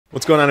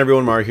What's going on,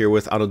 everyone? Mario here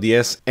with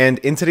AutoDS, and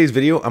in today's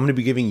video I'm going to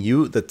be giving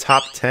you the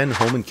top 10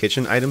 home and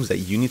kitchen items that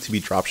you need to be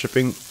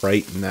dropshipping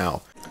right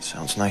now.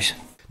 Sounds nice.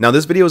 Now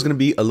this video is going to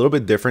be a little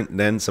bit different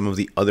than some of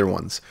the other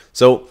ones.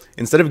 So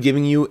instead of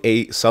giving you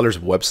a seller's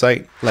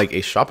website like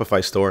a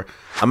Shopify store,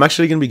 I'm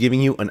actually going to be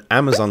giving you an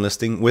Amazon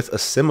listing with a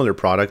similar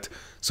product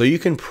so you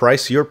can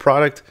price your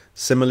product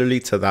similarly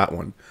to that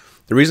one.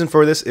 The reason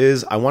for this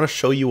is I want to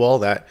show you all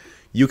that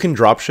you can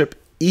dropship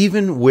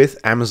even with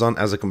Amazon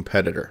as a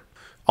competitor.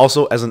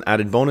 Also, as an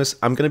added bonus,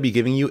 I'm going to be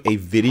giving you a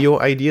video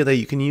idea that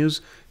you can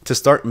use to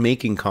start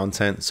making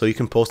content so you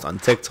can post on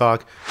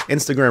TikTok,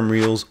 Instagram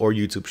Reels, or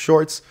YouTube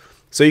Shorts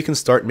so you can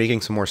start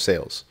making some more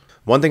sales.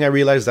 One thing I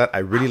realized that I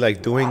really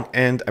like doing,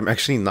 and I'm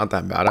actually not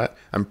that bad at,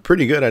 I'm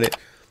pretty good at it,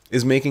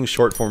 is making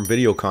short form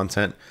video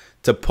content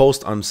to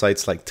post on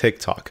sites like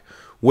TikTok,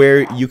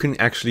 where you can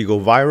actually go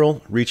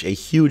viral, reach a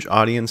huge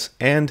audience,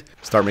 and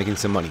start making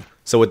some money.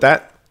 So with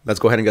that, let's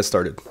go ahead and get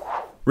started.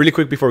 Really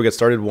quick before we get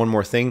started, one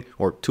more thing,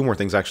 or two more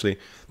things actually.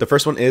 The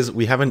first one is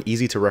we have an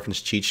easy to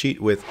reference cheat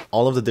sheet with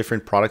all of the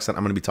different products that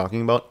I'm going to be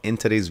talking about in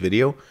today's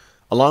video,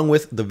 along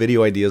with the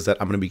video ideas that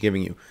I'm going to be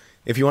giving you.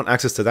 If you want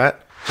access to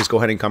that, just go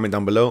ahead and comment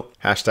down below,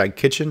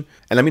 #kitchen,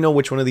 and let me know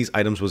which one of these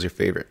items was your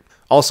favorite.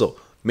 Also,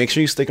 make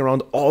sure you stick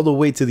around all the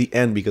way to the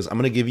end because I'm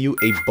going to give you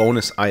a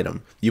bonus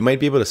item. You might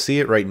be able to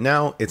see it right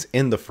now. It's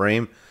in the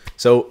frame.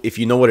 So if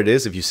you know what it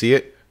is, if you see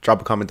it,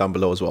 drop a comment down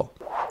below as well.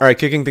 All right,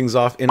 kicking things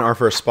off in our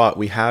first spot,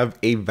 we have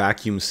a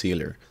vacuum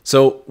sealer.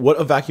 So what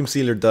a vacuum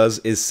sealer does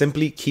is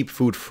simply keep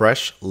food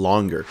fresh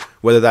longer,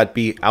 whether that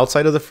be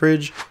outside of the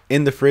fridge,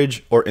 in the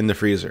fridge, or in the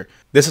freezer.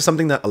 This is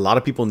something that a lot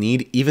of people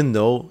need, even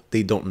though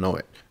they don't know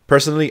it.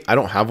 Personally, I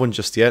don't have one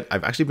just yet.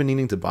 I've actually been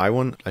needing to buy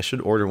one. I should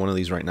order one of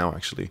these right now,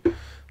 actually,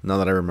 now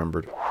that I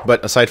remembered.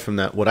 But aside from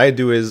that, what I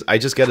do is I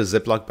just get a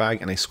Ziploc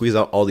bag and I squeeze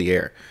out all the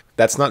air.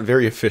 That's not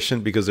very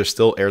efficient because there's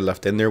still air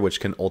left in there, which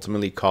can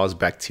ultimately cause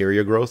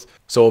bacteria growth.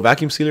 So a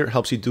vacuum sealer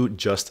helps you do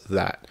just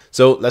that.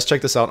 So let's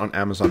check this out on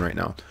Amazon right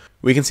now.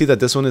 We can see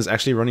that this one is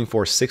actually running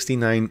for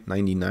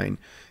 $69.99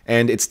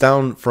 and it's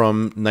down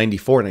from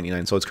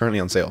 $94.99, so it's currently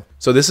on sale.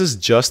 So this is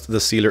just the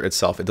sealer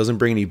itself. It doesn't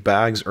bring any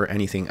bags or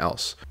anything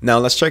else. Now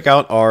let's check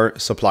out our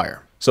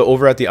supplier. So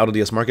over at the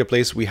AutoDS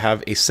Marketplace, we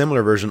have a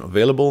similar version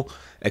available,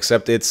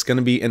 except it's going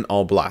to be in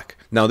all black.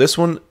 Now this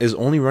one is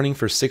only running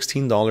for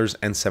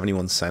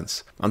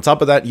 $16.71. On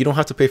top of that, you don't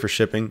have to pay for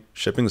shipping.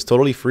 Shipping is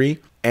totally free,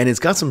 and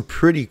it's got some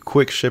pretty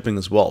quick shipping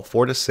as well,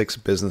 4 to 6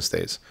 business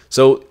days.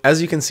 So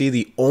as you can see,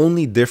 the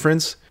only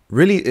difference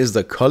really is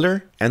the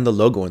color and the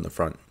logo in the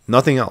front.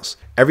 Nothing else.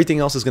 Everything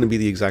else is going to be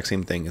the exact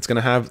same thing. It's going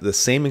to have the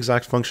same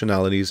exact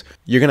functionalities.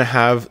 You're going to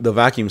have the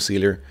vacuum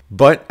sealer,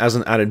 but as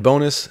an added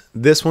bonus,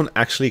 this one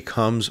actually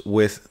comes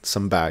with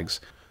some bags.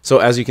 So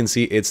as you can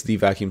see, it's the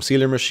vacuum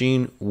sealer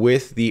machine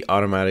with the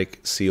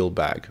automatic seal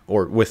bag,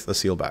 or with a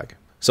seal bag.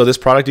 So this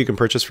product you can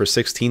purchase for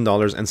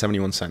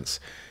 $16.71.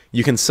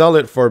 You can sell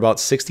it for about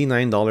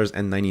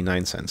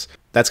 $69.99.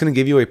 That's going to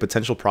give you a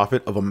potential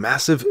profit of a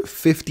massive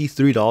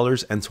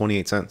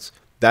 $53.28.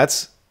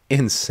 That's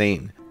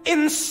insane.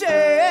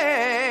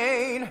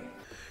 Insane.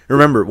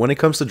 Remember, when it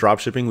comes to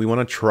dropshipping, we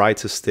want to try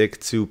to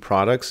stick to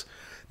products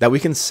that we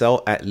can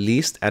sell at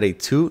least at a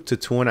 2 to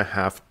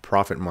 2.5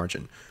 profit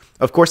margin.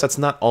 Of course, that's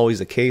not always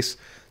the case.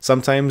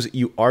 Sometimes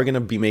you are going to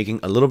be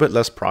making a little bit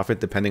less profit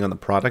depending on the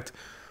product.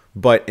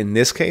 But in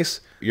this case,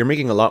 you're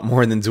making a lot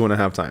more than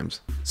 2.5 times.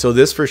 So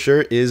this for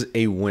sure is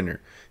a winner.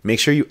 Make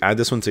sure you add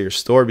this one to your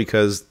store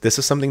because this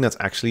is something that's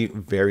actually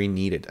very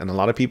needed. And a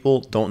lot of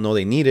people don't know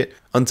they need it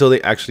until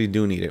they actually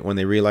do need it, when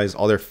they realize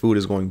all their food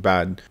is going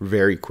bad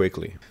very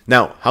quickly.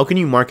 Now, how can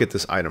you market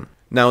this item?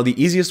 Now, the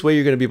easiest way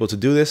you're going to be able to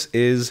do this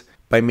is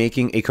by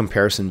making a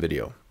comparison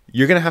video.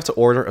 You're going to have to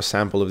order a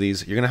sample of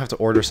these. You're going to have to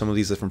order some of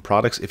these different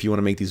products if you want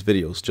to make these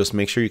videos. Just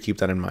make sure you keep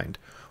that in mind.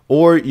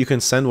 Or you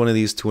can send one of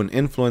these to an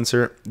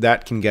influencer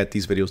that can get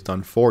these videos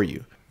done for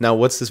you. Now,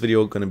 what's this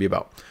video going to be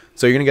about?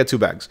 So you're going to get 2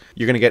 bags.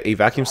 You're going to get a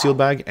vacuum seal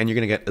bag and you're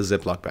going to get a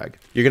Ziploc bag.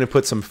 You're going to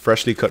put some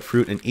freshly cut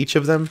fruit in each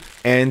of them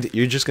and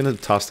you're just going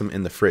to toss them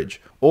in the fridge.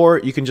 Or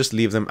you can just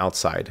leave them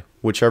outside,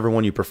 whichever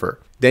one you prefer.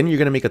 Then you're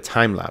going to make a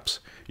time lapse.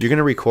 You're going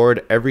to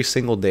record every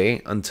single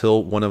day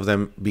until one of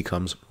them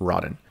becomes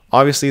rotten.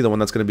 Obviously, the one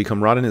that's going to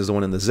become rotten is the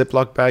one in the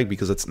Ziploc bag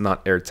because it's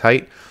not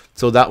airtight.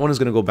 So that one is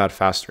going to go bad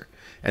faster.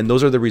 And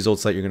those are the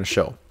results that you're going to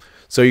show.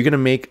 So you're going to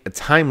make a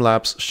time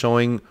lapse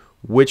showing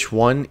which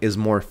one is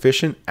more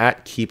efficient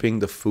at keeping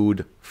the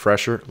food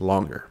fresher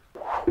longer.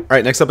 All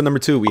right, next up at number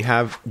 2, we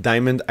have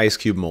diamond ice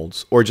cube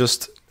molds, or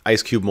just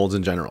ice cube molds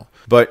in general,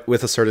 but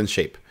with a certain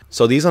shape.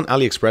 So these on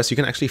AliExpress, you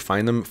can actually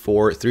find them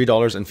for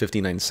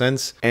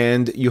 $3.59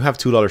 and you have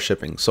 $2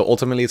 shipping. So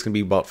ultimately it's going to be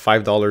about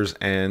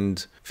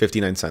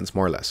 $5.59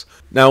 more or less.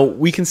 Now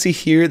we can see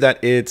here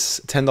that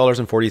it's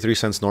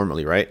 $10.43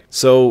 normally, right?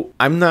 So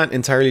I'm not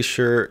entirely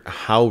sure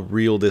how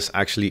real this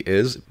actually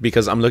is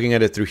because I'm looking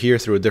at it through here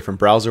through a different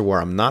browser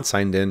where I'm not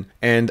signed in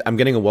and I'm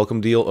getting a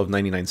welcome deal of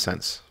 99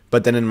 cents.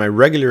 But then in my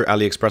regular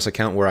AliExpress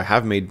account where I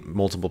have made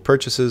multiple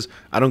purchases,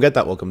 I don't get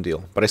that welcome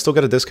deal, but I still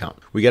get a discount.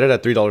 We get it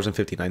at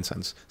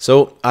 $3.59.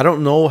 So I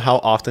don't know how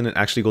often it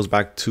actually goes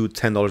back to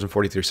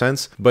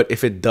 $10.43, but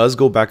if it does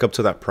go back up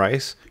to that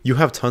price, you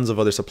have tons of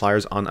other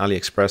suppliers on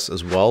AliExpress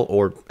as well,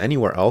 or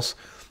anywhere else,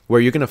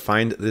 where you're going to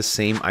find this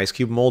same ice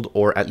cube mold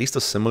or at least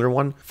a similar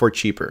one for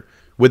cheaper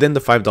within the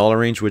 $5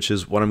 range, which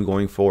is what I'm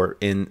going for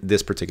in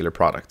this particular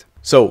product.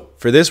 So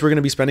for this, we're going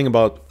to be spending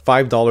about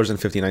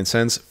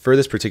 $5.59 for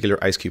this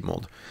particular ice cube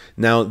mold.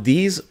 Now,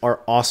 these are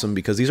awesome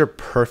because these are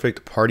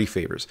perfect party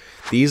favors.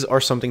 These are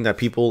something that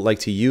people like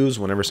to use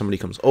whenever somebody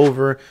comes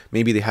over.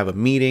 Maybe they have a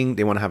meeting,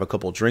 they want to have a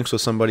couple drinks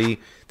with somebody,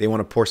 they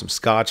want to pour some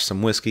scotch,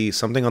 some whiskey,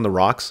 something on the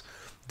rocks.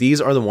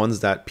 These are the ones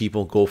that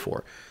people go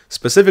for,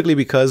 specifically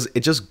because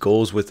it just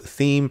goes with the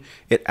theme,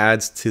 it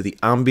adds to the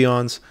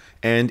ambiance,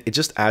 and it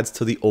just adds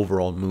to the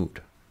overall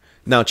mood.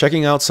 Now,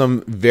 checking out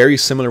some very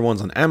similar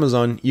ones on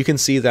Amazon, you can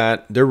see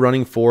that they're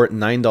running for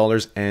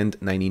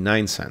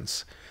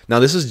 $9.99. Now,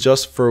 this is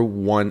just for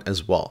one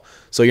as well.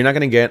 So you're not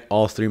going to get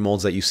all three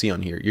molds that you see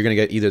on here. You're going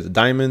to get either the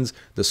diamonds,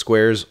 the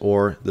squares,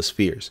 or the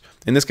spheres.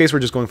 In this case, we're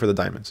just going for the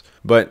diamonds.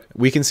 But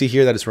we can see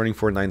here that it's running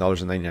for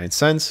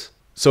 $9.99.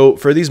 So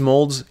for these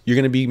molds, you're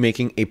going to be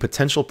making a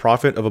potential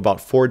profit of about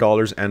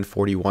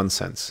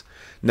 $4.41.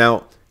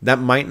 Now, that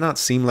might not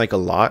seem like a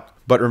lot,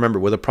 but remember,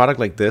 with a product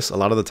like this, a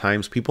lot of the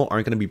times people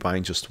aren't going to be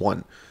buying just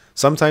one.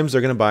 Sometimes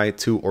they're going to buy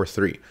 2 or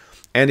 3.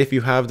 And if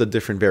you have the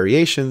different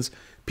variations,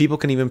 people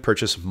can even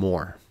purchase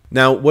more.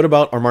 Now, what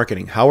about our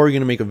marketing? How are we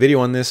going to make a video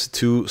on this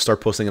to start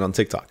posting it on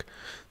TikTok?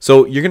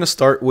 So you're going to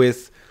start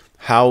with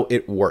how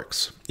it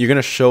works. You're going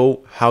to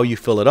show how you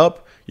fill it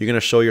up. You're going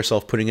to show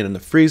yourself putting it in the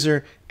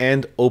freezer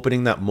and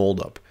opening that mold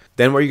up.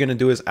 Then what you're going to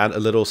do is add a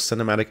little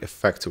cinematic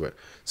effect to it.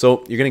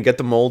 So you're going to get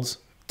the molds,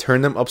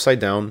 turn them upside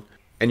down,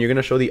 and you're going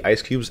to show the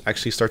ice cubes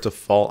actually start to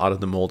fall out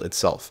of the mold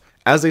itself.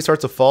 As they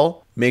start to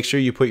fall, make sure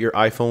you put your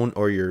iPhone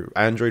or your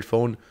Android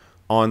phone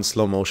on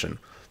slow motion,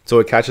 so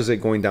it catches it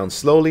going down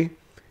slowly,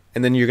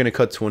 and then you're going to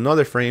cut to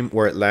another frame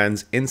where it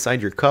lands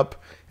inside your cup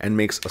and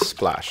makes a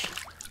splash,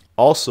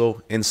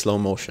 also in slow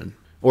motion.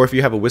 Or if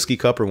you have a whiskey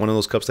cup or one of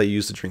those cups that you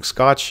use to drink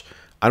scotch,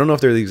 I don't know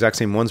if they're the exact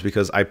same ones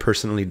because I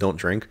personally don't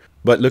drink,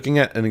 but looking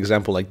at an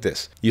example like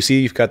this, you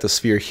see you've got the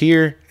sphere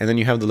here and then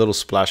you have the little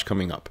splash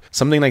coming up.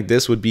 Something like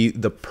this would be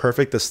the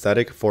perfect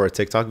aesthetic for a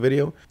TikTok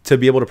video to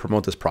be able to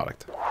promote this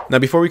product. Now,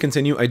 before we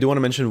continue, I do want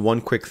to mention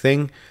one quick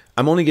thing.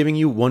 I'm only giving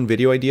you one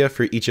video idea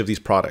for each of these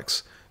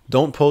products.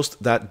 Don't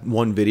post that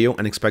one video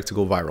and expect to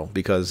go viral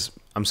because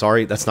I'm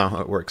sorry, that's not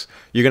how it works.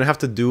 You're going to have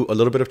to do a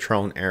little bit of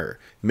trial and error.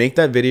 Make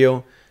that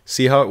video,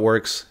 see how it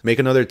works, make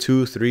another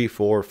 2, 3,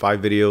 4,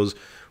 5 videos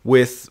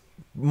with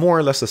more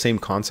or less the same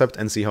concept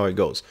and see how it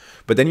goes.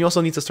 But then you also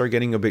need to start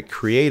getting a bit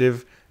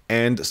creative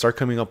and start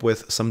coming up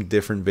with some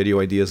different video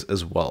ideas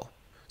as well.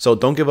 So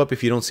don't give up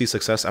if you don't see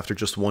success after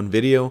just one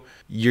video.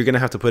 You're going to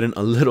have to put in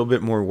a little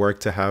bit more work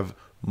to have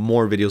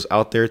more videos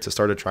out there to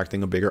start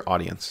attracting a bigger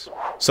audience.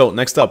 So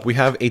next up, we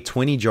have a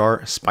 20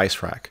 jar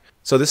spice rack.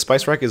 So this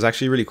spice rack is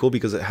actually really cool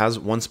because it has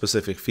one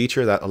specific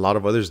feature that a lot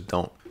of others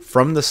don't.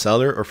 From the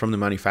seller or from the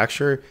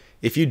manufacturer,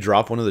 if you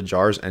drop one of the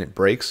jars and it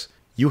breaks,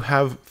 you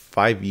have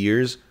 5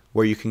 years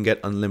where you can get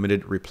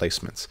unlimited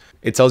replacements.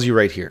 It tells you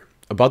right here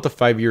about the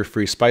 5-year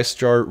free spice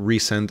jar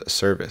resend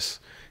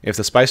service. If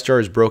the spice jar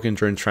is broken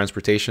during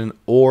transportation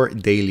or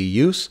daily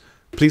use,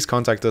 please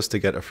contact us to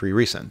get a free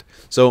resend.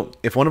 So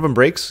if one of them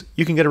breaks,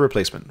 you can get a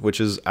replacement,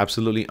 which is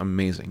absolutely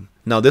amazing.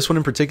 Now, this one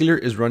in particular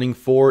is running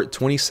for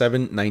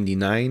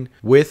 $27.99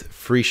 with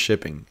free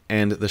shipping,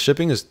 and the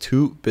shipping is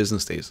 2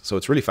 business days, so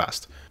it's really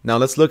fast. Now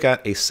let's look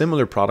at a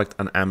similar product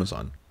on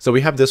Amazon. So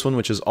we have this one,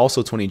 which is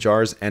also 20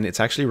 jars, and it's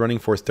actually running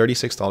for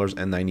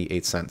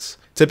 $36.98.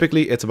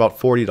 Typically, it's about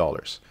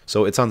 $40,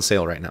 so it's on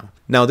sale right now.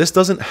 Now, this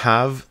doesn't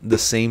have the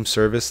same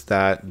service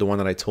that the one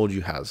that I told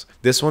you has.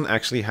 This one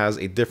actually has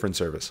a different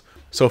service.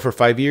 So for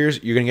 5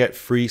 years, you're gonna get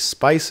free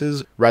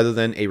spices rather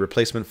than a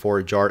replacement for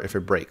a jar if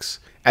it breaks.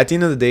 At the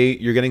end of the day,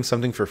 you're getting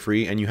something for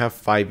free and you have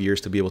 5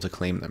 years to be able to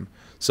claim them.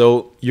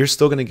 So you're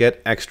still gonna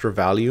get extra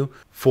value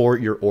for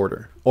your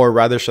order. Or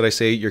rather, should I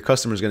say, your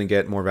customer's gonna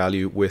get more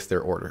value with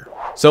their order.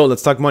 So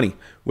let's talk money.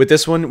 With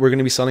this one, we're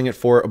gonna be selling it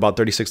for about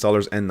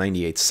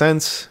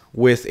 $36.98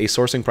 with a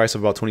sourcing price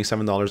of about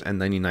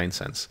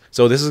 $27.99.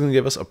 So this is gonna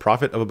give us a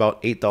profit of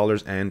about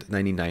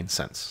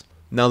 $8.99.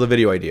 Now the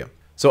video idea.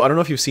 So I don't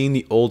know if you've seen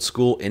the old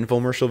school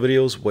infomercial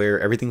videos where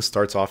everything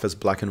starts off as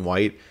black and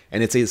white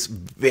and it's a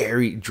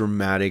very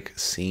dramatic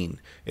scene.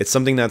 It's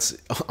something that's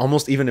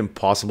almost even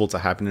impossible to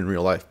happen in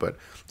real life, but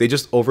they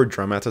just over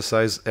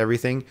dramatize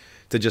everything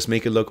to just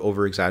make it look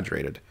over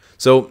exaggerated.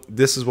 So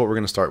this is what we're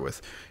going to start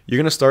with. You're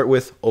going to start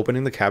with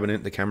opening the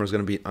cabinet. The camera is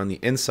going to be on the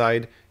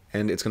inside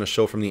and it's going to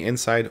show from the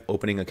inside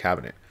opening a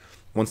cabinet.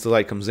 Once the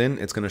light comes in,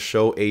 it's going to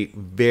show a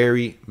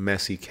very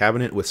messy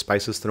cabinet with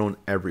spices thrown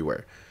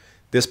everywhere.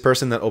 This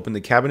person that opened the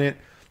cabinet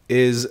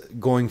is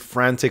going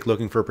frantic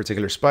looking for a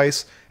particular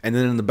spice. And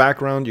then in the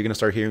background, you're going to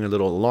start hearing a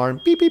little alarm,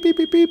 beep, beep, beep,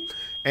 beep, beep,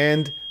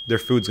 and their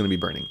food's going to be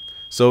burning.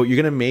 So you're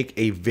going to make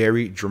a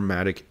very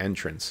dramatic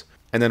entrance.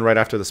 And then right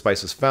after the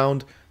spice is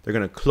found, they're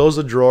going to close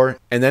the drawer,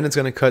 and then it's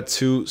going to cut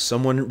to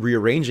someone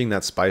rearranging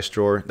that spice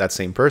drawer, that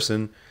same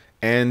person,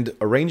 and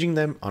arranging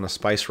them on a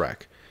spice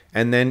rack,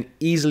 and then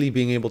easily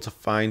being able to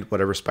find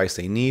whatever spice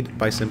they need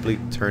by simply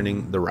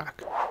turning the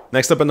rack.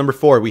 Next up at number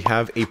 4, we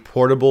have a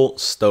portable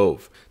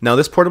stove. Now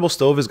this portable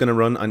stove is going to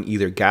run on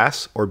either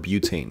gas or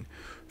butane.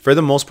 For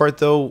the most part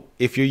though,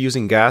 if you're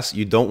using gas,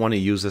 you don't want to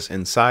use this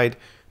inside.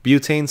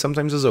 Butane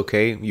sometimes is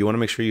okay. You want to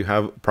make sure you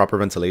have proper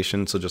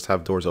ventilation, so just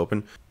have doors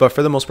open. But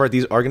for the most part,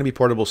 these are going to be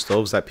portable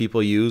stoves that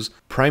people use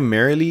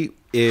primarily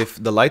if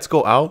the lights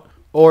go out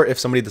or if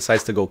somebody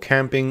decides to go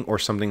camping or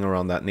something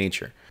around that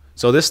nature.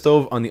 So this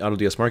stove on the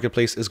AutoDS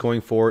Marketplace is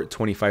going for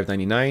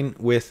 $25.99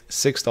 with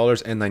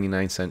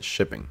 $6.99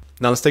 shipping.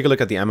 Now let's take a look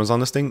at the Amazon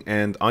listing,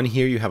 and on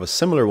here you have a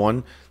similar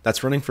one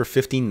that's running for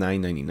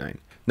 $59.99.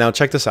 Now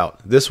check this out.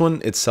 This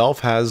one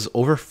itself has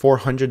over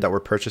 400 that were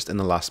purchased in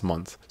the last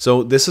month.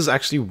 So this is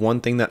actually one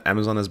thing that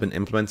Amazon has been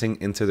implementing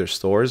into their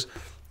stores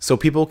so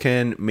people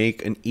can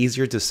make an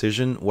easier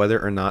decision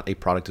whether or not a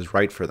product is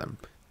right for them.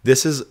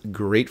 This is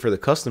great for the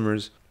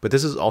customers, but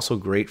this is also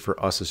great for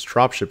us as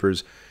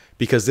dropshippers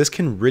because this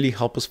can really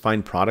help us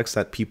find products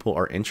that people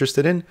are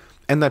interested in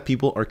and that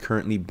people are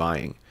currently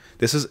buying.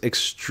 This is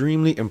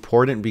extremely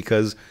important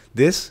because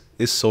this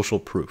is social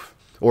proof,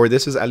 or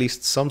this is at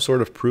least some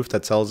sort of proof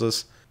that tells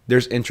us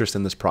there's interest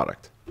in this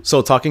product.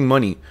 So talking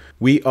money,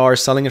 we are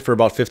selling it for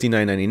about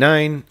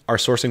 $59.99. Our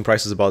sourcing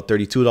price is about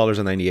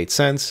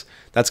 $32.98.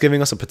 That's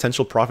giving us a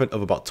potential profit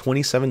of about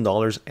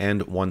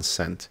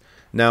 $27.01.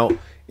 Now,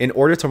 in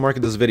order to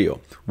market this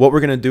video, what we're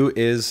going to do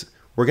is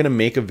we're going to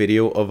make a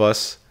video of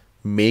us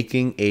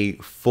making a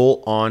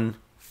full-on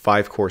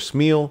 5-course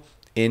meal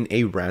in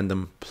a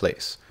random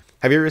place.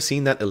 Have you ever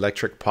seen that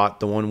electric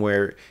pot, the one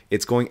where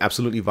it's going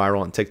absolutely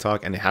viral on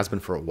TikTok, and it has been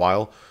for a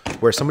while,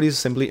 where somebody's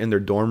simply in their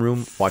dorm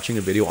room watching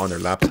a video on their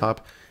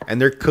laptop and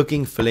they're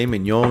cooking filet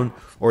mignon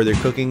or they're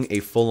cooking a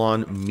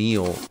full-on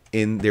meal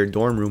in their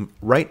dorm room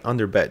right on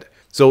their bed?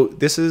 So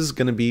this is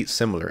going to be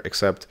similar,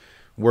 except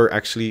we're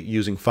actually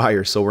using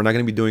fire. So we're not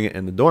going to be doing it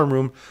in the dorm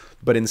room,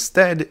 but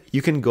instead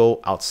you can go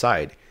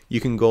outside.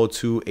 You can go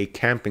to a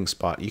camping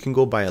spot. You can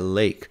go by a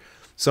lake,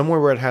 somewhere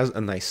where it has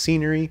a nice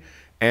scenery,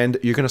 and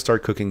you're going to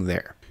start cooking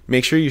there.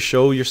 Make sure you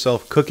show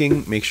yourself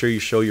cooking, make sure you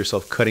show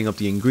yourself cutting up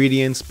the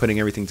ingredients, putting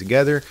everything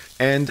together,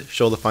 and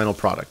show the final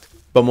product.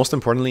 But most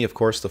importantly, of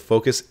course, the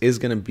focus is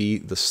going to be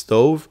the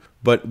stove,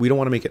 but we don't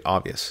want to make it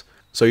obvious.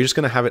 So you're just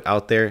going to have it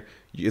out there.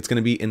 It's going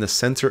to be in the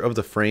center of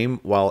the frame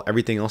while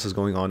everything else is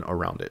going on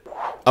around it.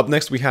 Up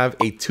next, we have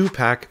a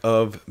 2-pack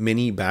of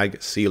mini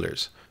bag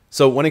sealers.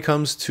 So when it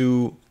comes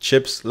to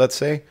chips, let's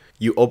say,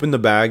 you open the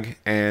bag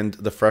and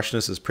the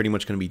freshness is pretty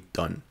much going to be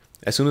done.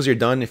 As soon as you're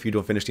done, if you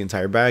don't finish the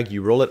entire bag,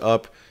 you roll it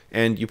up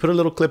and you put a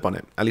little clip on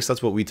it. At least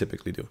that's what we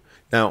typically do.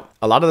 Now,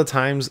 a lot of the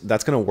times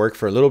that's going to work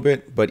for a little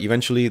bit, but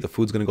eventually the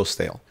food's going to go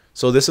stale.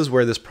 So this is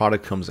where this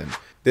product comes in.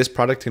 This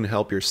product can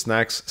help your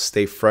snacks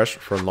stay fresh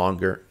for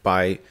longer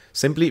by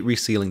simply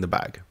resealing the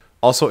bag.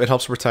 Also, it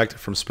helps protect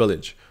from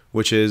spillage,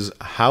 which is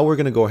how we're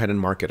going to go ahead and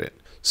market it.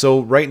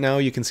 So right now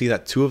you can see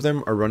that 2 of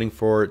them are running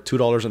for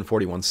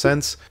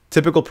 $2.41.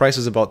 Typical price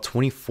is about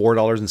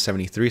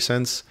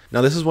 $24.73. Now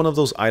this is one of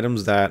those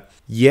items that,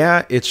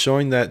 yeah, it's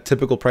showing that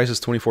typical price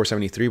is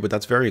 $24.73, but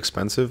that's very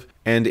expensive.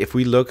 And if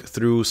we look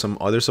through some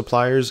other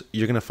suppliers,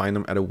 you're going to find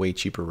them at a way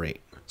cheaper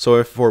rate. So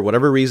if for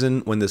whatever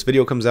reason, when this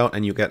video comes out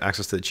and you get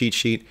access to the cheat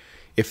sheet,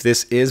 if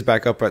this is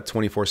back up at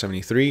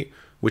 $24.73,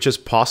 which is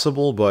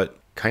possible, but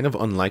kind of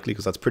unlikely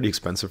because that's pretty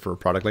expensive for a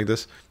product like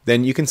this,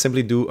 then you can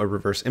simply do a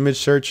reverse image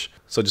search.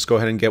 So just go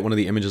ahead and get one of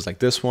the images like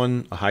this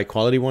one, a high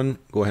quality one,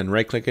 go ahead and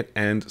right click it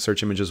and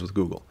search images with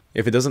Google.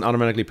 If it doesn't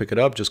automatically pick it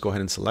up, just go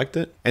ahead and select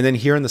it. And then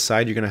here on the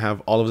side, you're going to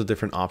have all of the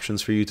different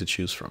options for you to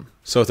choose from.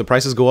 So if the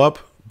prices go up,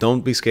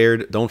 don't be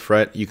scared, don't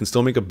fret. You can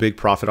still make a big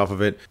profit off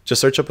of it.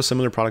 Just search up a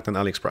similar product on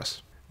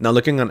AliExpress. Now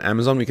looking on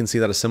Amazon, we can see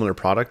that a similar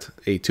product,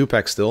 a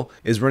 2-pack still,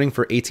 is running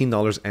for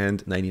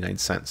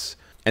 $18.99.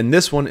 And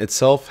this one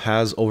itself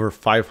has over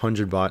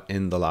 500 bought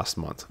in the last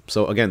month.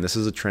 So again, this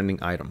is a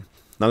trending item.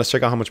 Now let's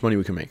check out how much money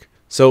we can make.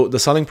 So the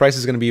selling price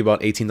is going to be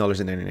about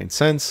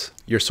 $18.99.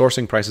 Your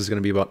sourcing price is going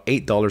to be about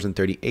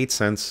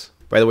 $8.38.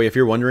 By the way, if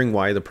you're wondering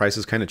why the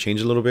prices kind of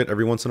change a little bit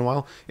every once in a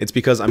while, it's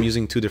because I'm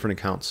using 2 different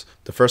accounts.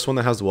 The first one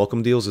that has the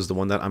welcome deals is the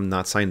one that I'm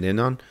not signed in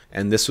on.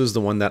 And this was the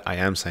one that I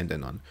am signed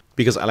in on.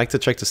 Because I like to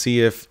check to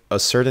see if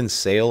a certain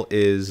sale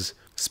is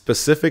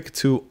specific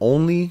to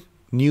only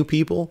new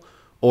people,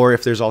 or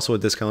if there's also a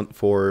discount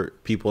for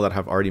people that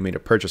have already made a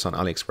purchase on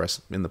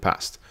AliExpress in the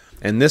past.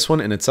 And this one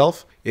in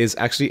itself is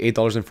actually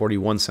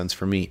 $8.41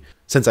 for me.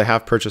 Since I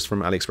have purchased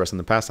from AliExpress in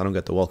the past, I don't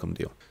get the welcome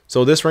deal.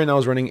 So this right now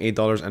is running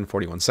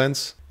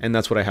 $8.41, and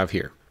that's what I have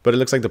here. But it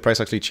looks like the price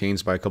actually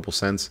changed by a couple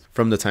cents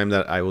from the time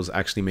that I was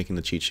actually making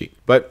the cheat sheet.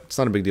 But it's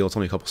not a big deal, it's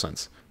only a couple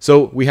cents.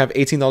 So we have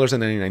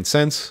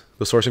 $18.99.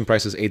 The sourcing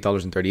price is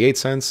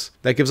 $8.38.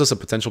 That gives us a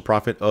potential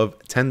profit of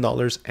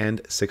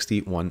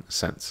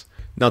 $10.61.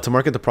 Now to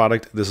market the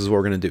product, this is what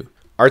we're going to do.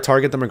 Our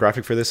target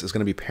demographic for this is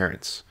going to be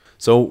parents.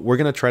 So we're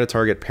going to try to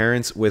target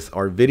parents with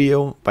our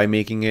video by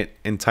making it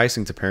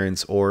enticing to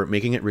parents or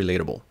making it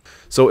relatable.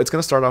 So it's going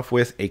to start off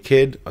with a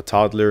kid, a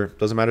toddler,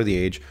 doesn't matter the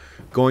age,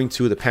 going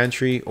to the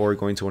pantry or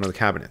going to one of the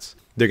cabinets.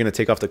 They're going to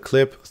take off the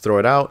clip, throw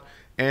it out,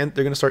 and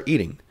they're going to start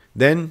eating.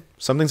 Then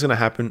something's going to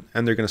happen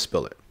and they're going to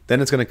spill it.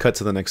 Then it's going to cut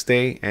to the next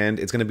day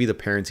and it's going to be the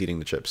parents eating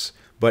the chips.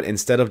 But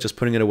instead of just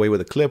putting it away with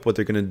a clip, what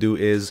they're going to do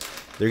is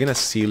they're going to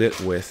seal it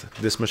with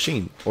this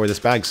machine or this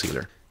bag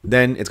sealer.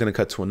 Then it's going to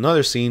cut to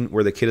another scene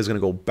where the kid is going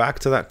to go back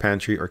to that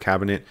pantry or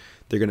cabinet.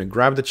 They're going to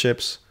grab the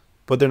chips,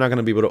 but they're not going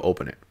to be able to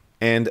open it.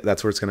 And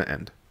that's where it's going to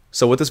end.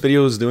 So what this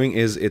video is doing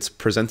is it's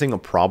presenting a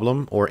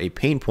problem or a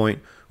pain point,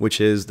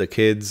 which is the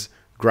kids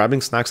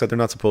grabbing snacks that they're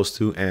not supposed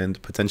to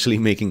and potentially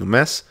making a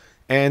mess.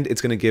 And it's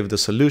going to give the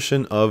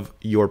solution of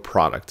your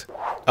product.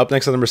 Up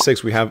next at number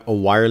 6, we have a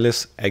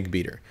wireless egg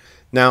beater.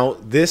 Now,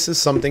 this is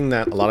something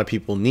that a lot of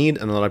people need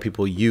and a lot of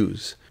people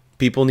use.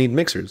 People need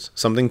mixers,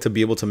 something to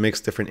be able to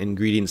mix different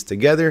ingredients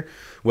together,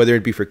 whether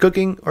it be for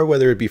cooking or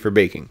whether it be for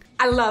baking.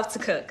 I love to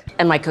cook.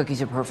 And my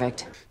cookies are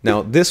perfect.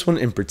 Now, this one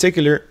in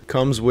particular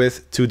comes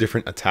with 2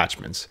 different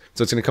attachments.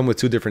 So it's going to come with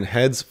 2 different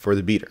heads for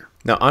the beater.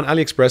 Now, on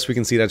AliExpress, we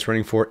can see that's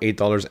running for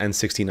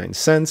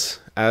 $8.69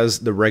 as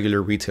the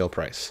regular retail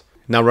price.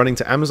 Now, running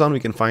to Amazon, we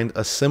can find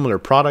a similar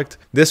product.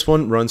 This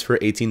one runs for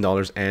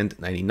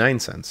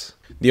 $18.99.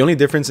 The only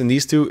difference in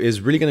these two is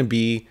really going to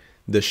be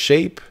the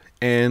shape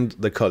and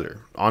the color.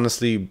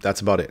 Honestly,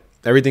 that's about it.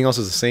 Everything else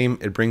is the same.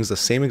 It brings the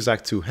same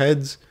exact 2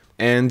 heads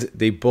and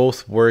they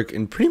both work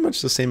in pretty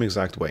much the same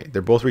exact way.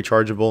 They're both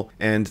rechargeable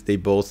and they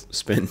both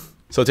spin.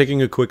 So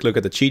taking a quick look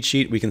at the cheat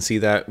sheet, we can see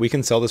that we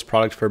can sell this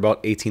product for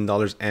about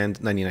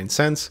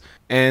 $18.99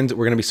 and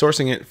we're going to be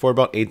sourcing it for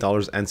about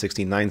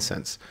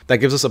 $8.69. That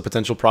gives us a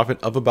potential profit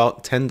of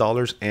about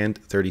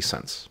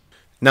 $10.30.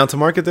 Now to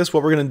market this,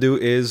 what we're going to do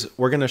is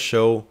we're going to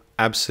show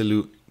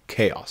absolute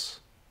chaos.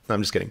 No,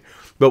 I'm just kidding.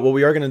 But what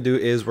we are going to do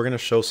is we're going to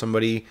show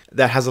somebody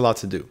that has a lot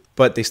to do,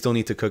 but they still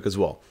need to cook as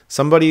well.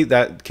 Somebody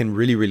that can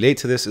really relate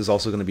to this is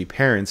also going to be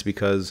parents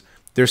because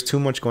there's too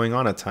much going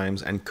on at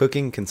times and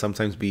cooking can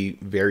sometimes be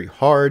very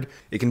hard.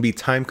 It can be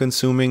time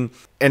consuming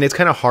and it's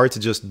kind of hard to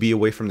just be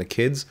away from the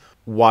kids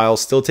while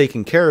still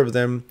taking care of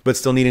them, but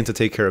still needing to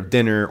take care of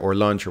dinner or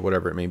lunch or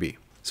whatever it may be.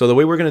 So the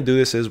way we're going to do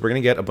this is we're going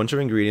to get a bunch of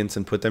ingredients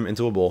and put them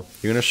into a bowl.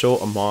 You're going to show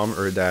a mom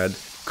or a dad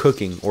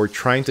cooking or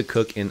trying to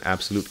cook in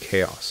absolute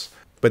chaos.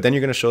 But then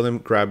you're going to show them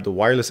grab the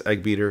wireless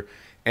egg beater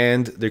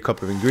and their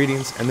cup of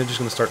ingredients and they're just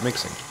going to start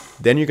mixing.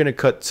 Then you're going to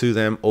cut to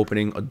them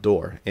opening a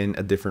door in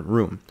a different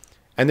room.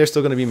 And they're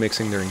still going to be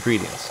mixing their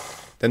ingredients.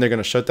 Then they're going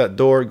to shut that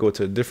door, go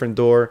to a different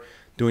door,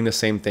 doing the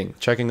same thing,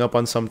 checking up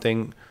on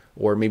something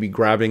or maybe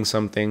grabbing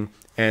something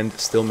and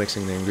still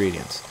mixing the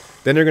ingredients.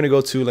 Then they're going to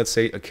go to, let's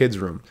say, a kid's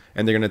room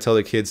and they're going to tell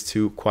the kids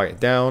to quiet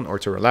down or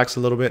to relax a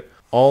little bit,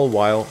 all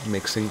while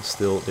mixing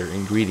still their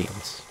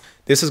ingredients.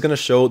 This is going to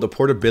show the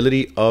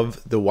portability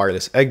of the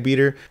wireless egg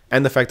beater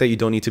and the fact that you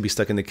don't need to be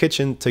stuck in the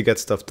kitchen to get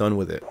stuff done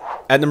with it.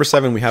 At number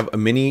 7, we have a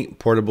mini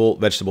portable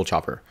vegetable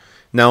chopper.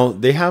 Now,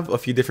 they have a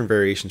few different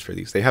variations for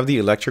these. They have the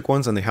electric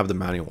ones and they have the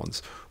manual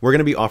ones. We're going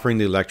to be offering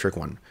the electric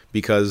one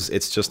because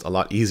it's just a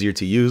lot easier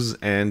to use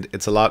and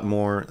it's a lot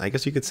more, I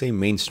guess you could say,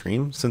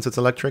 mainstream since it's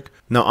electric.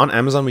 Now, on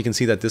Amazon, we can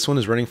see that this one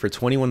is running for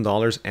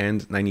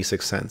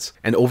 $21.96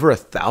 and over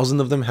 1,000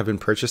 of them have been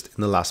purchased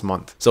in the last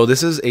month. So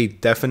this is a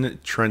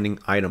definite trending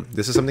item.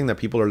 This is something that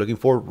people are looking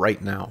for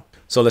right now.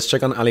 So let's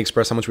check on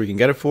AliExpress how much we can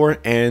get it for,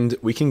 and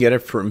we can get it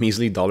for a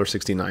measly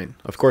 $1.69.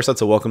 Of course, that's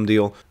a welcome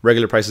deal.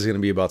 Regular price is going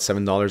to be about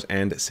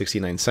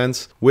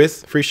 $7.69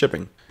 with free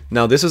shipping.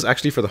 Now, this is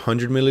actually for the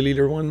 100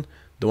 milliliter one.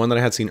 The one that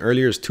I had seen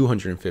earlier is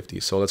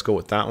 250. So let's go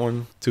with that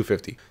one,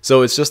 250.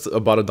 So it's just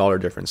about $1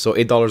 difference. So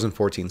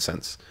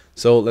 $8.14.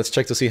 So let's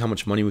check to see how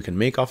much money we can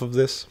make off of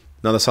this.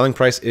 Now the selling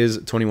price is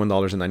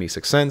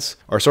 $21.96.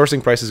 Our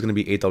sourcing price is going to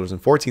be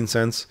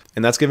 $8.14,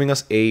 and that's giving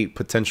us a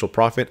potential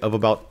profit of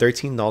about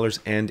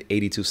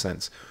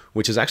 $13.82,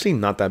 which is actually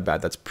not that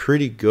bad. That's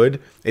pretty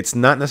good. It's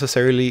not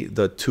necessarily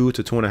the 2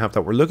 to 2.5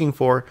 that we're looking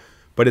for,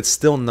 but it's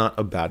still not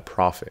a bad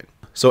profit.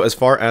 So as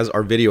far as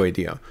our video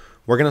idea,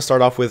 we're going to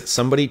start off with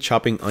somebody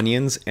chopping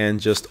onions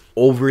and just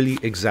overly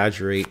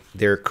exaggerate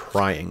their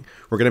crying.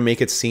 We're going to make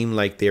it seem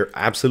like they're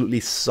absolutely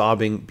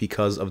sobbing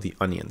because of the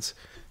onions.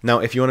 Now,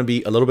 if you want to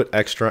be a little bit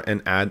extra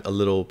and add a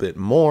little bit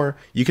more,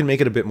 you can make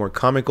it a bit more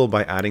comical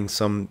by adding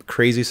some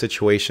crazy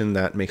situation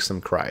that makes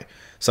them cry.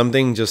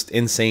 Something just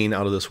insane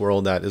out of this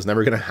world that is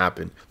never going to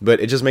happen, but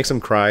it just makes them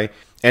cry.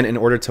 And in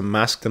order to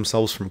mask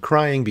themselves from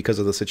crying because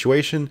of the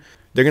situation,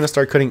 they're going to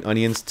start cutting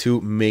onions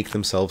to make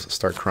themselves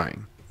start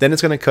crying. Then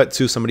it's going to cut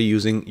to somebody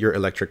using your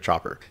electric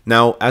chopper.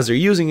 Now, as they're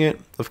using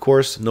it, of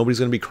course, nobody's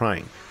going to be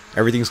crying.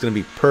 Everything's going to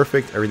be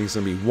perfect. Everything's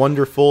going to be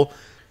wonderful.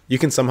 You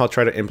can somehow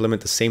try to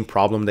implement the same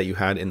problem that you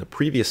had in the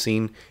previous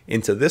scene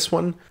into this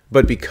one,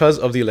 but because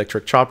of the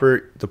electric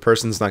chopper, the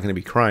person's not going to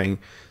be crying.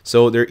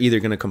 So they're either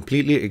going to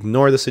completely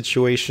ignore the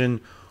situation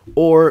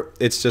or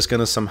it's just going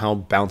to somehow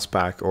bounce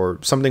back or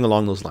something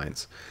along those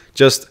lines.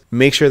 Just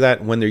make sure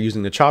that when they're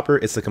using the chopper,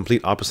 it's the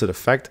complete opposite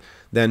effect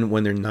than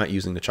when they're not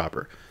using the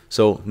chopper.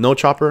 So no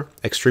chopper,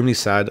 extremely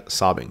sad,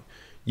 sobbing.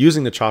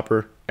 Using the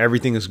chopper,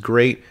 everything is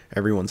great,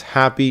 everyone's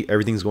happy,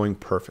 everything's going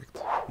perfect.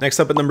 Next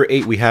up at number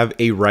 8, we have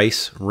a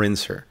rice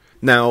rinser.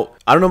 Now,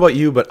 I don't know about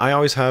you, but I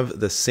always have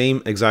the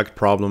same exact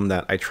problem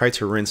that I try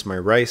to rinse my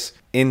rice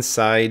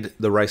inside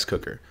the rice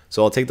cooker.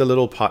 So I'll take the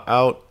little pot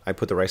out, I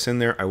put the rice in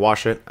there, I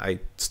wash it, I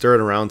stir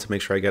it around to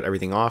make sure I get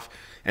everything off.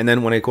 And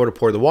then when I go to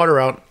pour the water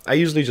out, I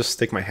usually just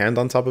stick my hand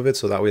on top of it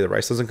so that way the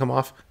rice doesn't come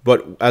off.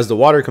 But as the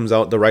water comes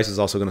out, the rice is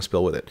also going to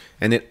spill with it.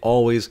 And it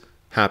always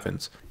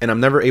happens. And I'm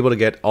never able to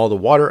get all the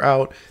water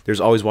out. There's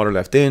always water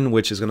left in,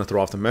 which is going to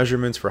throw off the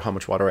measurements for how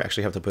much water I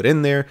actually have to put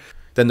in there.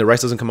 Then the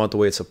rice doesn't come out the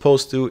way it's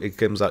supposed to. It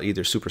comes out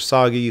either super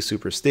soggy,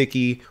 super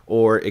sticky,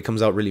 or it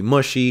comes out really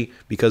mushy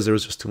because there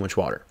was just too much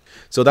water.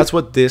 So that's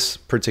what this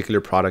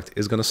particular product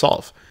is going to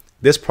solve.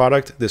 This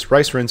product, this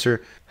rice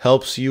rinser,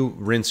 helps you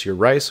rinse your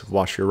rice,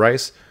 wash your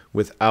rice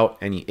without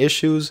any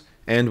issues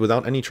and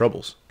without any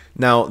troubles.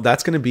 Now,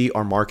 that's going to be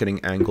our marketing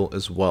angle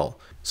as well.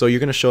 So you're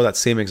going to show that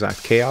same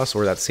exact chaos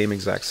or that same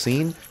exact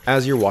scene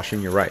as you're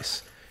washing your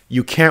rice.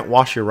 You can't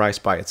wash your rice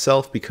by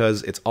itself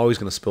because it's always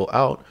going to spill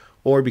out,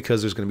 or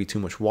because there's going to be too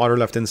much water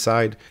left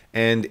inside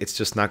and it's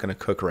just not going to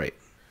cook right.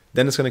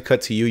 Then it's going to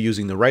cut to you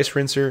using the rice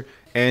rinser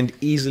and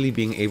easily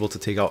being able to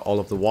take out all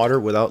of the water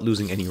without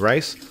losing any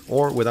rice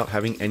or without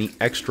having any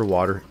extra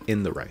water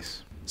in the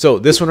rice. So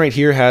this one right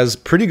here has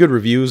pretty good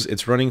reviews.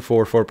 It's running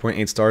for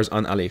 4.8 stars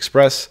on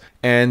AliExpress,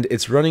 and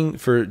it's running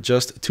for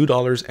just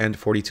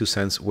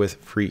 $2.42 with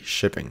free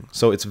shipping.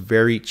 So it's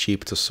very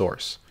cheap to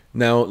source.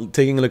 Now,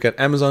 taking a look at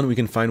Amazon, we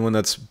can find one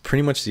that's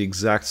pretty much the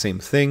exact same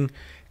thing.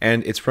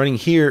 And it's running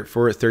here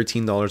for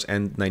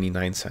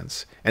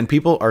 $13.99. And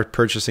people are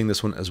purchasing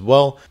this one as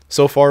well.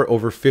 So far,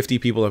 over 50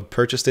 people have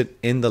purchased it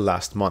in the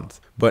last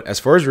month. But as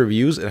far as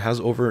reviews, it has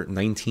over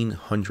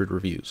 1,900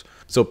 reviews.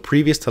 So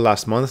previous to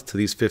last month, to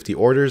these 50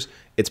 orders,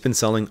 it's been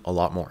selling a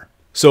lot more.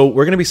 So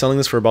we're going to be selling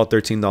this for about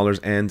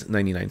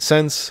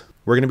 $13.99.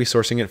 We're going to be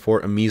sourcing it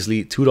for a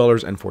measly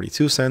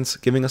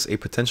 $2.42, giving us a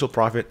potential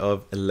profit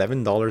of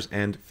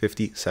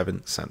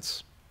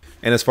 $11.57.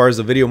 And as far as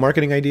the video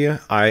marketing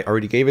idea, I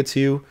already gave it to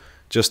you.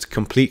 Just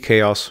complete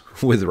chaos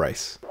with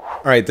rice.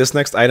 All right, this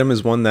next item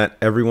is one that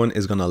everyone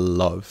is gonna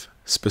love,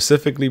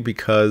 specifically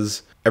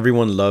because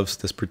everyone loves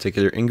this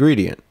particular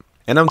ingredient.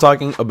 And I'm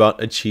talking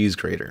about a cheese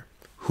grater.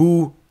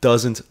 Who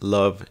doesn't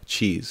love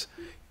cheese?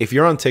 If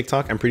you're on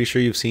TikTok, I'm pretty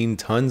sure you've seen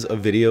tons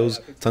of videos,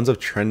 tons of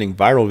trending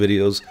viral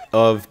videos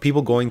of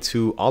people going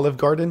to Olive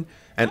Garden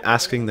and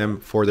asking them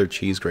for their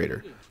cheese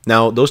grater.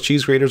 Now, those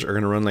cheese graters are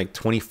going to run like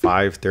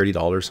 $25,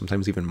 $30,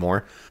 sometimes even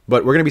more,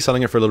 but we're going to be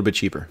selling it for a little bit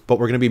cheaper, but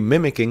we're going to be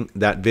mimicking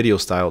that video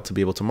style to be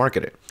able to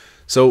market it.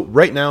 So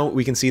right now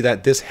we can see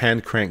that this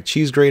hand crank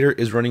cheese grater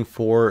is running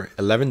for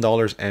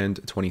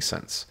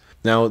 $11.20.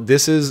 Now,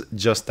 this is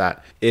just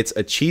that. It's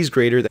a cheese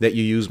grater that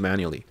you use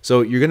manually.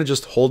 So you're going to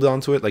just hold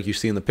onto it like you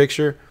see in the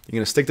picture. You're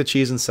going to stick the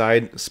cheese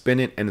inside,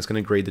 spin it, and it's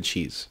going to grate the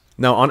cheese.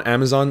 Now on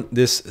Amazon,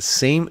 this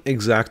same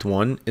exact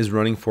one is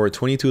running for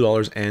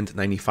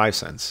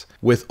 $22.95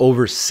 with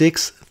over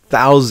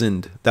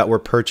 6,000 that were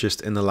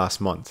purchased in the last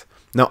month.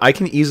 Now I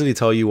can easily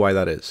tell you why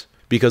that is.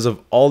 Because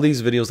of all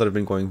these videos that have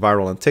been going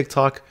viral on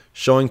TikTok,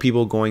 showing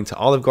people going to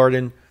Olive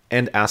Garden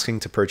and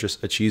asking to purchase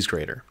a cheese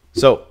grater.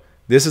 So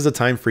this is the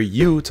time for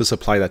you to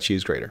supply that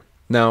cheese grater.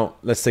 Now,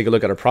 let's take a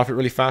look at our profit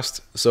really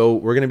fast. So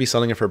we're going to be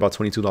selling it for about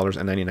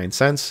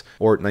 $22.99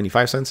 or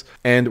 95 cents,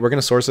 and we're going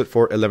to source it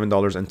for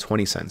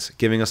 $11.20,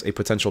 giving us a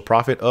potential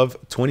profit of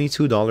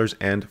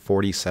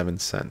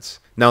 $22.47.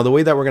 Now, the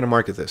way that we're going to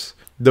market this,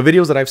 the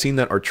videos that I've seen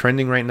that are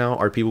trending right now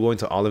are people going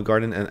to Olive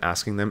Garden and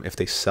asking them if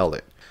they sell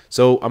it.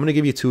 So I'm going to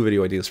give you 2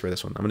 video ideas for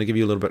this one. I'm going to give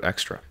you a little bit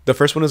extra. The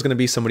first one is going to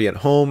be somebody at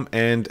home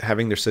and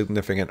having their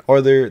significant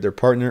other, their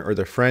partner, or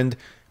their friend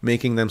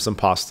making them some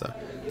pasta.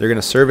 They're going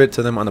to serve it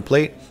to them on a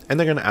plate, and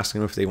they're going to ask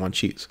them if they want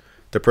cheese.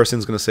 The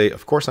person's going to say,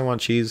 of course I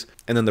want cheese.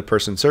 And then the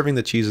person serving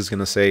the cheese is going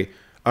to say,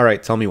 all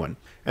right, tell me when.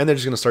 And they're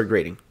just going to start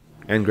grating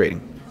and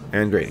grating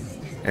and grating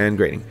and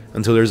grating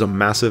until there's a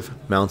massive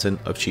mountain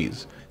of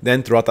cheese.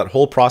 Then throughout that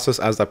whole process,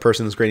 as that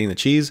person is grating the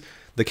cheese,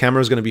 the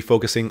camera is going to be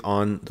focusing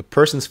on the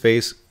person's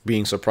face,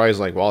 being surprised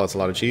like, wow, that's a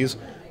lot of cheese.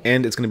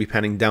 And it's going to be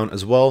panning down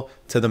as well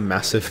to the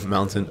massive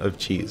mountain of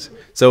cheese.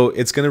 So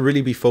it's going to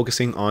really be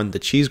focusing on the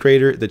cheese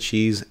grater, the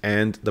cheese,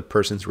 and the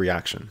person's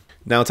reaction.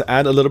 Now, to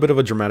add a little bit of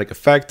a dramatic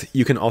effect,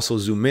 you can also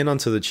zoom in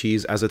onto the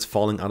cheese as it's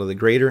falling out of the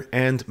grater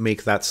and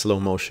make that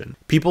slow motion.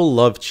 People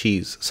love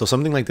cheese, so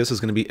something like this is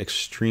going to be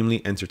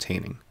extremely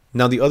entertaining.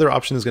 Now, the other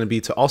option is going to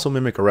be to also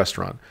mimic a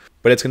restaurant,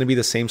 but it's going to be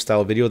the same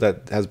style video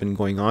that has been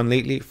going on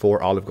lately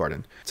for Olive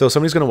Garden. So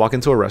somebody's going to walk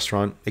into a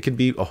restaurant. It could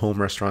be a home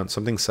restaurant,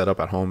 something set up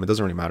at home. It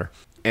doesn't really matter.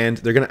 And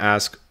they're going to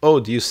ask, oh,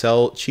 do you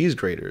sell cheese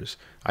graters?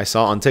 I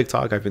saw on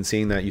TikTok, I've been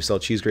seeing that you sell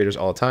cheese graters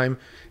all the time.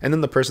 And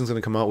then the person's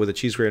going to come out with a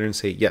cheese grater and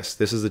say, yes,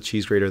 this is the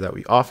cheese grater that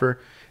we offer.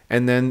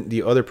 And then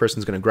the other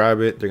person's going to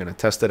grab it, they're going to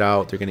test it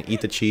out, they're going to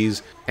eat the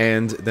cheese,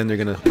 and then they're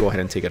going to go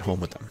ahead and take it home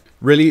with them.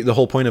 Really, the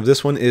whole point of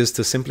this one is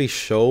to simply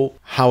show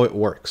how it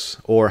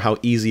works or how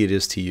easy it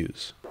is to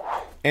use.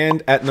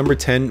 And at number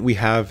 10, we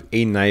have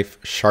a knife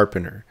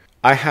sharpener.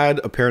 I had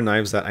a pair of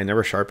knives that I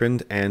never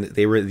sharpened, and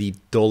they were the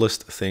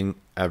dullest thing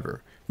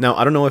ever. Now,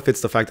 I don't know if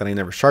it's the fact that I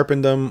never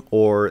sharpened them,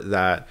 or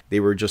that they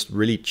were just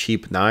really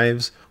cheap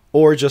knives,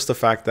 or just the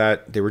fact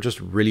that they were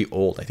just really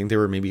old. I think they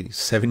were maybe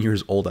 7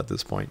 years old at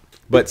this point.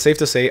 But safe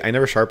to say, I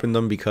never sharpened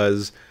them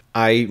because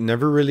I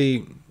never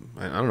really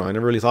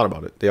thought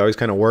about it. They always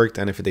kind of worked,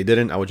 and if they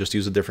didn't, I would just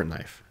use a different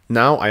knife.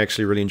 Now, I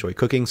actually really enjoy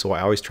cooking, so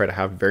I always try to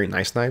have very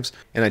nice knives,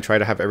 and I try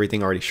to have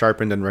everything already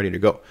sharpened and ready to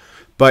go.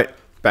 But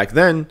back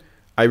then,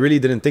 I really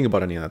didn't think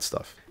about any of that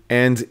stuff.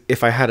 And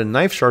if I had a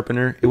knife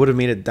sharpener, it would have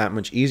made it that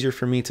much easier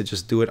for me to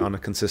just do it on a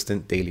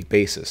consistent daily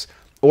basis,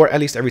 or at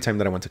least every time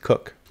that I went to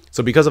cook.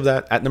 So because of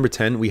that, at number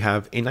 10, we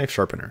have a knife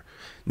sharpener.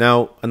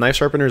 Now, a knife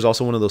sharpener is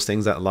also one of those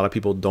things that a lot of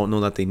people don't know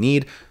that they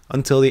need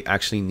until they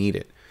actually need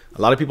it.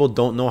 A lot of people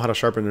don't know how to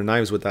sharpen their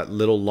knives with that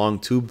little long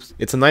tube.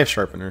 It's a knife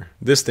sharpener.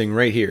 This thing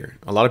right here.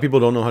 A lot of people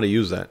don't know how to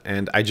use that.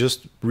 And I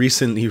just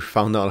recently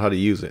found out how to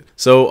use it.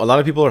 So a lot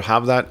of people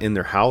have that in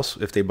their house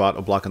if they bought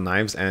a block of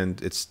knives, and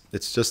it's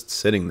just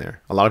sitting there.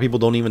 A lot of people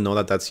don't even know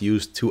that that's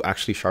used to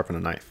actually sharpen a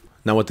knife.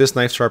 Now what this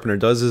knife sharpener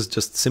does is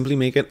just simply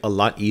make it a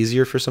lot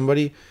easier for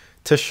somebody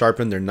to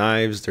sharpen their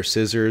knives, their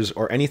scissors,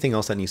 or anything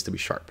else that needs to be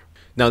sharp.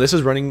 Now this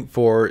is running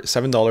for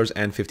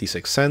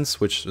 $7.56,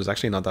 which is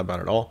actually not that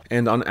bad at all.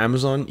 And on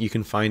Amazon, you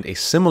can find a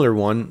similar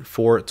one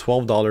for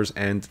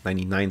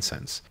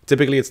 $12.99.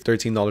 Typically it's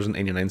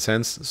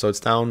 $13.89, so it's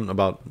down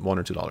about $1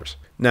 or $2.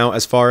 Now,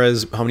 as far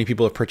as how many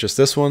people have purchased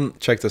this one,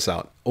 check this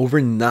out.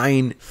 Over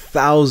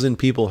 9,000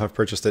 people have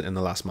purchased it in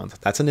the last month.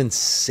 That's an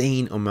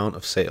insane amount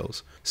of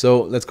sales.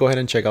 So let's go ahead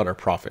and check out our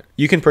profit.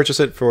 You can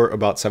purchase it for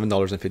about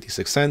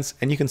 $7.56,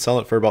 and you can sell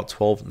it for about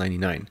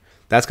 $12.99.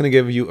 That's going to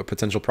give you a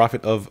potential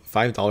profit of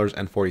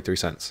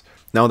 $5.43.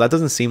 Now, that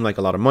doesn't seem like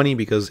a lot of money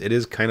because it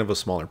is kind of a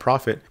smaller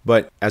profit,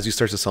 but as you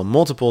start to sell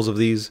multiples of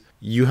these,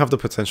 you have the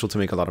potential to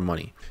make a lot of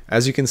money.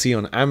 As you can see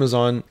on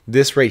Amazon,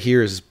 this right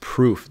here is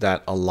proof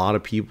that a lot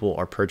of people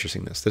are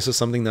purchasing this. This is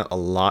something that a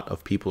lot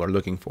of people are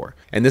looking for.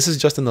 And this is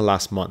just in the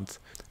last month.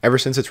 Ever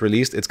since it's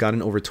released, it's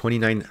gotten over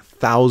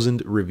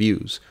 29,000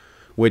 reviews,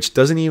 which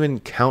doesn't even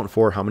count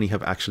for how many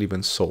have actually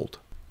been sold.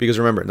 Because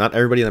remember, not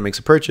everybody that makes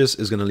a purchase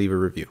is going to leave a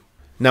review.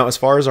 Now, as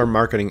far as our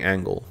marketing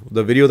angle,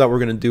 the video that we're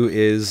going to do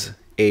is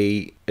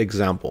a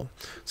example.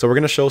 So we're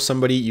going to show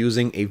somebody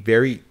using a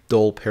very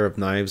dull pair of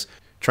knives,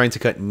 trying to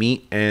cut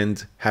meat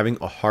and having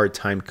a hard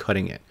time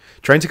cutting it.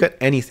 Trying to cut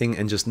anything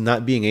and just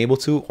not being able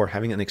to, or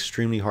having an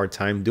extremely hard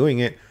time doing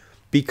it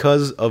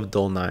because of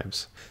dull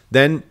knives.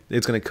 Then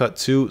it's going to cut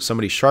to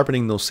somebody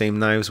sharpening those same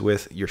knives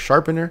with your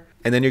sharpener.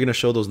 And then you're going to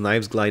show those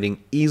knives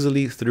gliding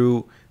easily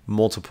through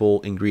multiple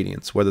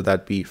ingredients, whether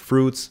that be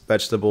fruits,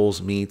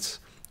 vegetables, meats,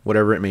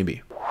 whatever it may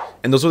be.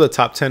 And those are the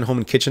top 10 home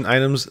and kitchen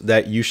items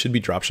that you should be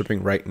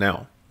dropshipping right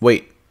now.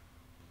 Wait,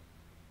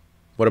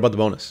 what about the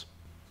bonus?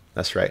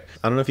 That's right.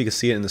 I don't know if you can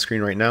see it in the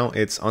screen right now.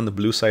 It's on the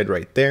blue side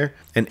right there.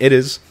 And it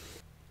is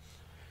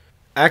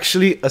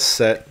actually a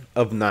set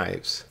of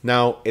knives.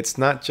 Now, it's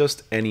not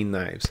just any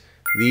knives.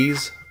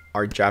 These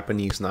are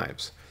Japanese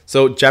knives.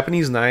 So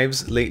Japanese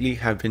knives lately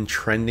have been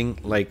trending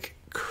like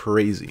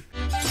crazy.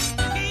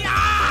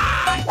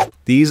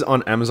 These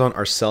on Amazon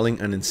are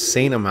selling an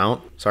insane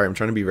amount. Sorry, I'm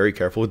trying to be very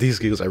careful with these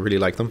because I really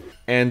like them.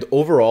 And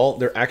overall,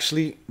 they're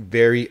actually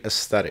very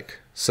aesthetic.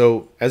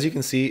 So as you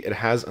can see, it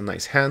has a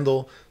nice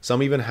handle.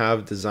 Some even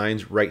have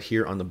designs right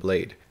here on the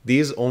blade.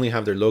 These only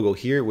have their logo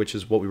here, which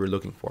is what we were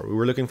looking for. We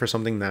were looking for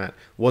something that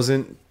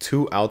wasn't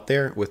too out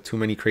there with too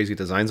many crazy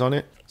designs on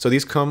it. So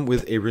these come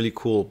with a really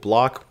cool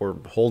block or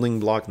holding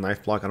block,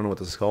 knife block. I don't know what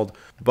this is called,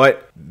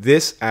 but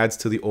this adds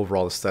to the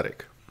overall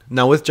aesthetic.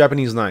 Now with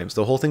Japanese knives,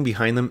 the whole thing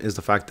behind them is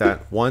the fact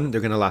that 1,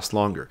 they're going to last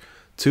longer.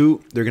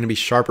 2, they're going to be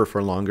sharper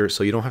for longer,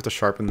 so you don't have to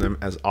sharpen them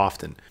as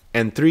often.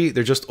 And 3,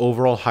 they're just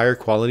overall higher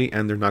quality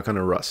and they're not going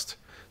to rust.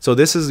 So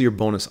this is your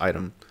bonus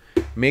item.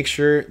 Make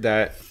sure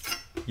that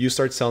you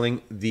start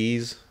selling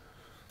these.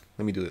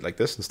 Let me do it like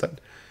this instead.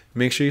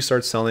 Make sure you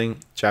start selling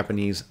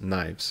Japanese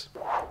knives.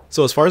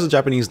 So as far as the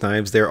Japanese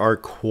knives, there are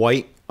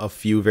quite a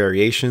few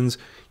variations.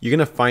 You're going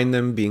to find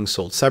them being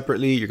sold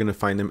separately. You're going to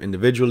find them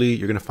individually.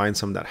 You're going to find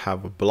some that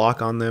have a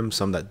block on them,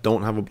 some that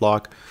don't have a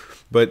block.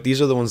 But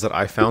these are the ones that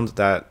I found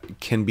that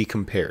can be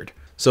compared.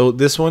 So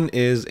this one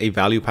is a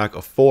value pack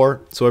of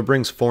 4. So it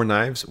brings 4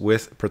 knives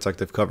with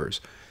protective covers.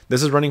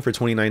 This is running for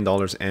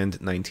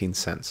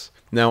 $29.19.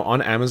 Now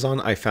on Amazon,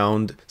 I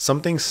found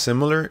something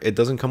similar. It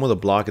doesn't come with a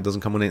block. It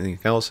doesn't come with anything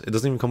else. It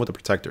doesn't even come with the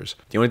protectors.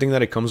 The only thing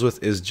that it comes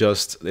with is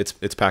just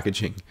its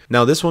packaging.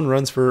 Now this one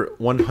runs for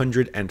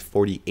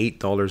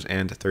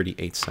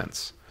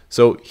 $148.38.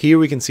 So here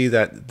we can see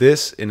that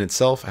this in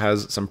itself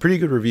has some pretty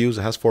good reviews.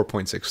 It has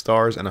 4.6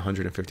 stars and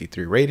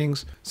 153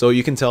 ratings. So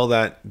you can tell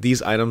that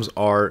these items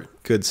are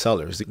good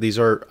sellers. These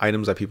are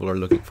items that people are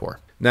looking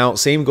for. Now,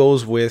 same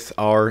goes with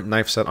our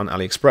knife set on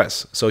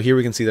AliExpress. So here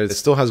we can see that it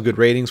still has good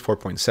ratings,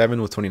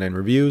 4.7 with 29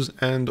 reviews,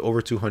 and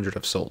over 200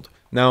 have sold.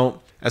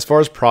 Now, as far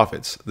as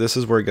profits, this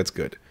is where it gets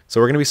good.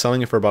 So we're going to be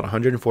selling it for about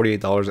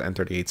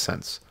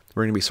 $148.38.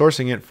 We're going to be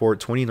sourcing it for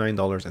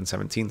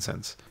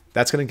 $29.17.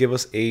 That's going to give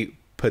us a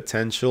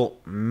potential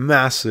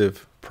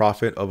massive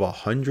profit of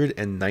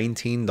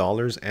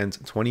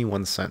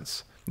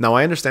 $119.21. Now,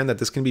 I understand that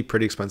this can be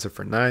pretty expensive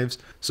for knives,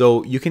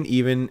 so you can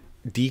even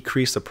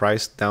decrease the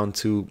price down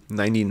to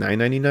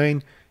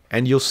 $99.99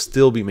 and you'll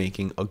still be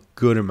making a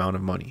good amount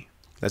of money.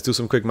 Let's do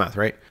some quick math,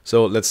 right?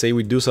 So let's say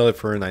we do sell it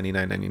for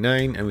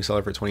 $99.99 and we sell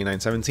it for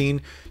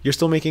 $29.17. You're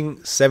still making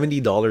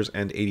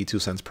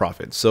 $70.82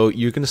 profit. So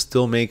you can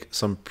still make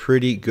some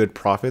pretty good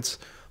profits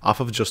off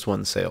of just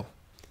one sale.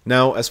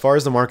 Now, as far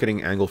as the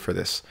marketing angle for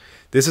this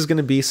is going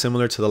to be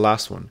similar to the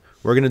last one.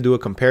 We're going to do a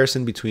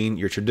comparison between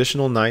your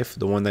traditional knife,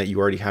 the one that you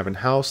already have in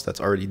house that's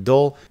already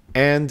dull,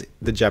 and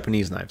the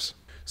Japanese knives.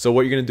 So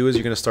what you're going to do is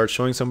you're going to start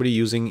showing somebody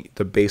using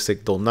the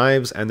basic dull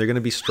knives, and they're going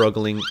to be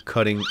struggling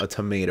cutting a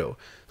tomato,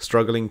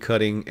 struggling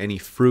cutting any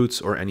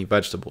fruits or any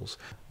vegetables.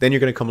 Then you're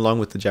going to come along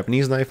with the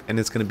Japanese knife, and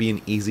it's going to be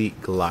an easy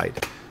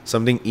glide.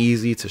 Something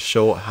easy to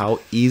show how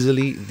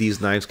easily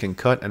these knives can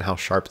cut and how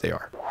sharp they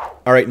are.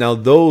 All right, now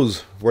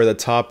those were the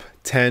top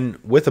 10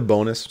 with a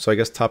bonus. So I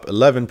guess top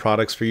 11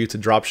 products for you to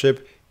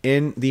dropship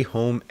in the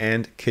home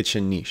and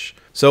kitchen niche.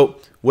 So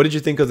what did you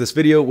think of this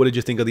video? What did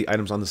you think of the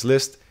items on this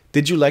list?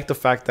 Did you like the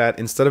fact that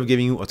instead of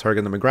giving you a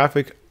target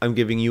demographic, I'm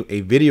giving you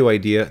a video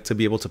idea to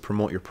be able to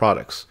promote your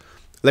products?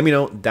 Let me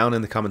know down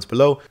in the comments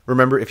below.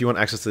 Remember, if you want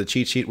access to the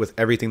cheat sheet with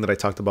everything that I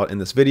talked about in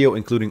this video,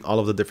 including all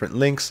of the different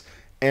links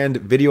and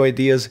video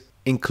ideas,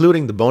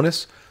 including the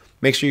bonus,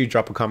 make sure you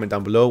drop a comment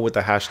down below with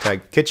the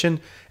hashtag kitchen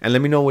and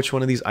let me know which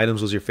one of these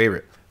items was your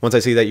favorite. Once I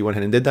see that you went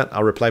ahead and did that,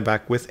 I'll reply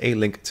back with a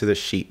link to the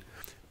sheet.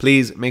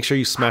 Please make sure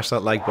you smash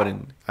that like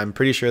button. I'm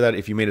pretty sure that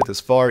if you made it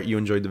this far, you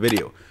enjoyed the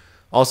video.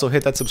 Also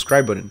hit that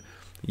subscribe button.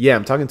 Yeah,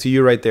 I'm talking to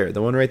you right there.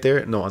 The one right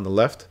there? No, on the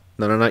left?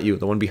 No, not you.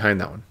 The one behind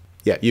that one.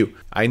 Yeah, you.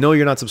 I know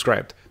you're not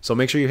subscribed. So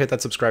make sure you hit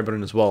that subscribe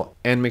button as well.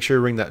 And make sure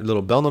you ring that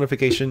little bell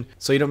notification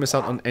so you don't miss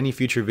out on any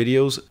future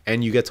videos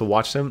and you get to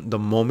watch them the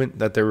moment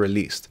that they're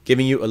released.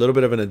 Giving you a little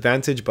bit of an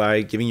advantage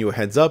by giving you a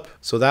heads up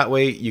so that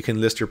way you can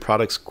list your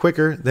products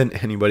quicker than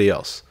anybody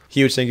else.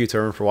 Huge thank you to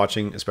everyone for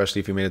watching, especially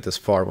if you made it this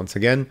far once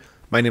again.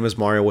 My name is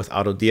Mario with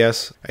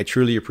AutoDS. I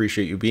truly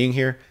appreciate you being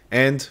here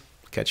and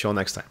catch you all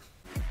next time.